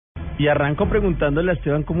Y arranco preguntándole a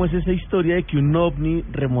Esteban cómo es esa historia de que un ovni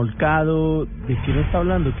remolcado, ¿de qué nos está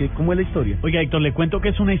hablando? ¿Cómo es la historia? Oiga, Héctor, le cuento que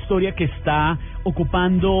es una historia que está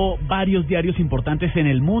ocupando varios diarios importantes en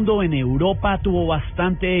el mundo. En Europa tuvo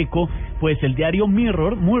bastante eco, pues el diario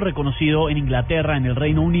Mirror, muy reconocido en Inglaterra, en el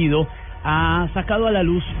Reino Unido, ha sacado a la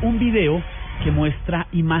luz un video que muestra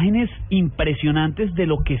imágenes impresionantes de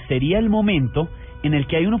lo que sería el momento en el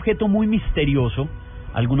que hay un objeto muy misterioso.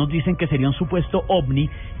 Algunos dicen que sería un supuesto ovni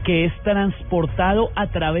que es transportado a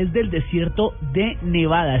través del desierto de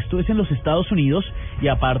Nevada. Esto es en los Estados Unidos y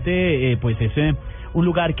aparte pues es un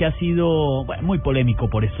lugar que ha sido muy polémico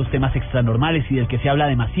por estos temas extranormales y del que se habla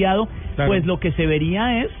demasiado. Claro. Pues lo que se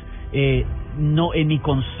vería es, no, en mi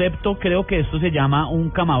concepto creo que esto se llama un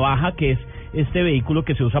camabaja, que es este vehículo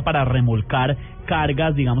que se usa para remolcar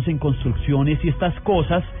cargas, digamos, en construcciones y estas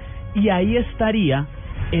cosas, y ahí estaría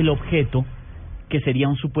el objeto que sería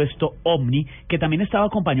un supuesto ovni, que también estaba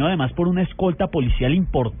acompañado además por una escolta policial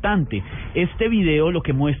importante. Este video lo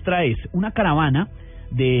que muestra es una caravana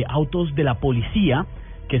de autos de la policía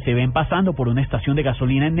que se ven pasando por una estación de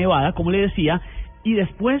gasolina en Nevada, como le decía, y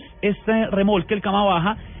después este remolque, el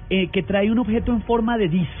camabaja, que trae un objeto en forma de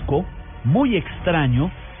disco, muy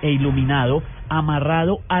extraño e iluminado,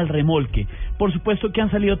 amarrado al remolque. Por supuesto que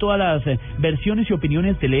han salido todas las versiones y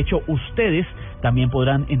opiniones del hecho. Ustedes también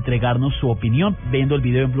podrán entregarnos su opinión viendo el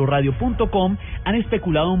video en blurradio.com. Han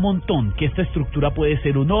especulado un montón que esta estructura puede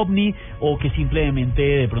ser un ovni o que simplemente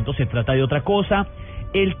de pronto se trata de otra cosa.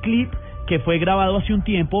 El clip, que fue grabado hace un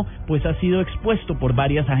tiempo, pues ha sido expuesto por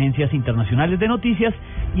varias agencias internacionales de noticias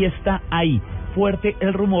y está ahí. Fuerte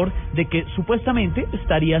el rumor de que supuestamente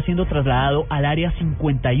estaría siendo trasladado al Área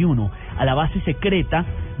 51, a la base secreta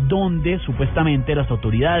donde supuestamente las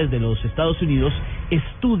autoridades de los Estados Unidos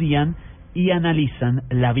estudian y analizan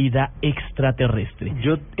la vida extraterrestre.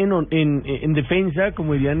 Yo en defensa,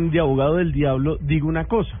 como dirían de abogado del diablo, digo una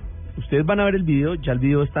cosa. Ustedes van a ver el video, ya el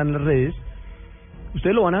video está en las redes,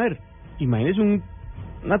 ustedes lo van a ver. Imagínense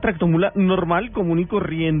una tractomula normal, común y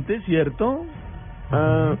corriente, ¿cierto?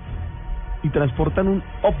 Y transportan un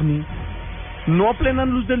ovni, no a plena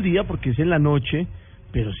luz del día porque es en la noche,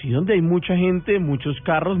 pero sí donde hay mucha gente, muchos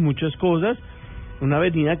carros, muchas cosas, una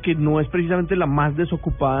avenida que no es precisamente la más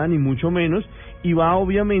desocupada ni mucho menos, y va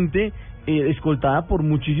obviamente escoltada por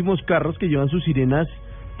muchísimos carros que llevan sus sirenas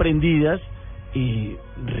prendidas.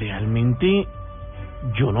 Realmente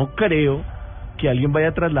yo no creo que alguien vaya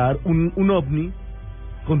a trasladar un ovni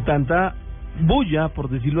con tanta bulla, por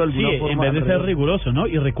decirlo de alguna forma. En vez de ser riguroso, ¿no?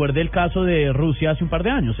 Y recuerde el caso de Rusia hace un par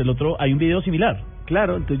de años, hay un video similar.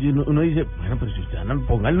 Claro, entonces uno dice, bueno, pero si ustedes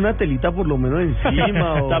pónganle una telita por lo menos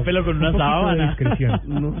encima o tápelo con una sábana.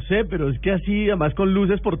 No sé, pero es que así, además con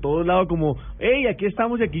luces por todos lados, como, hey, aquí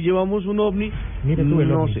estamos y aquí llevamos un ovni. Mira tú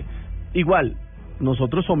el ovni. No sé. Igual,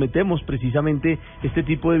 nosotros sometemos precisamente este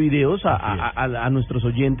tipo de videos a nuestros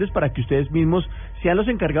oyentes para que ustedes mismos sean los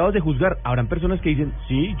encargados de juzgar. Habrán personas que dicen,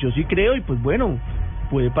 sí, yo sí creo, y pues bueno,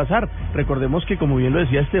 puede pasar. Recordemos que, como bien lo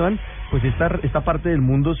decía Esteban, pues esta parte del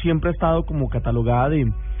mundo siempre ha estado como catalogada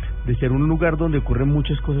de ser un lugar donde ocurren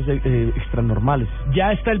muchas cosas extranormales.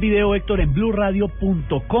 Ya está el video, Héctor, en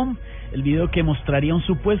blurradio.com. El video que mostraría un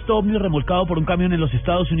supuesto ovni remolcado por un camión en los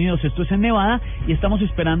Estados Unidos. Esto es en Nevada, y estamos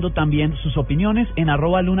esperando también sus opiniones en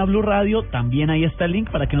 @LunaBluRadio. También ahí está el link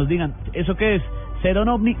para que nos digan, ¿eso qué es? ¿Será un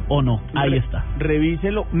ovni o no? Ahí está.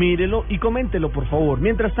 Revíselo, mírelo y coméntelo, por favor.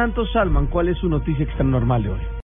 Mientras tanto, Salman, ¿cuál es su noticia extranormal de hoy?